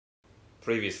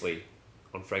Previously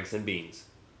on Franks and Beans.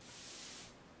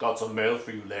 Got some mail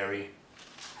for you, Larry.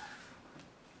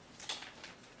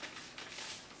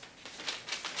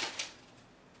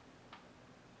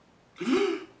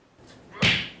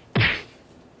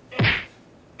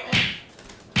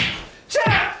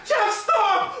 Jeff! Jeff,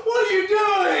 stop! What are you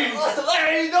doing?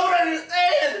 Larry, you don't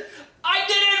understand! I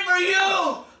did it for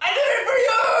you! I did it for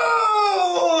you!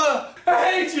 I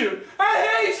hate you! I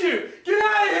hate you! Get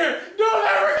out of here! Don't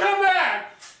ever come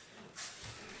back!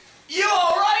 You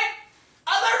alright? I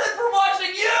learned it from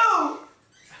watching you!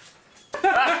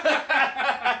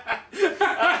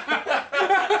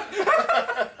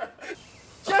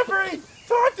 Jeffrey,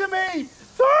 talk to me!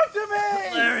 Talk to me!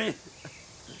 Larry,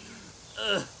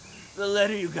 the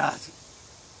letter you got,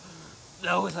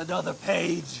 that was another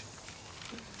page.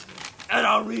 And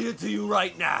I'll read it to you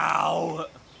right now.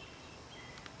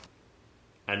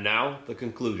 And now, the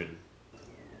conclusion.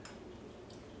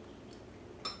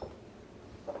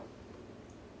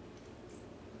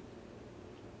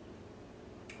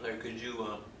 Larry, could you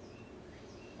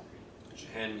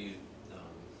hand me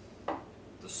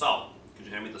the salt? Could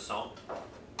you hand me the salt?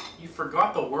 You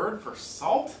forgot the word for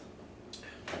salt?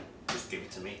 Just give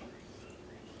it to me.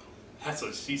 That's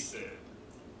what she said.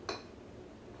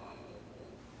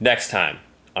 Next time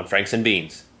on Franks and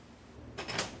Beans.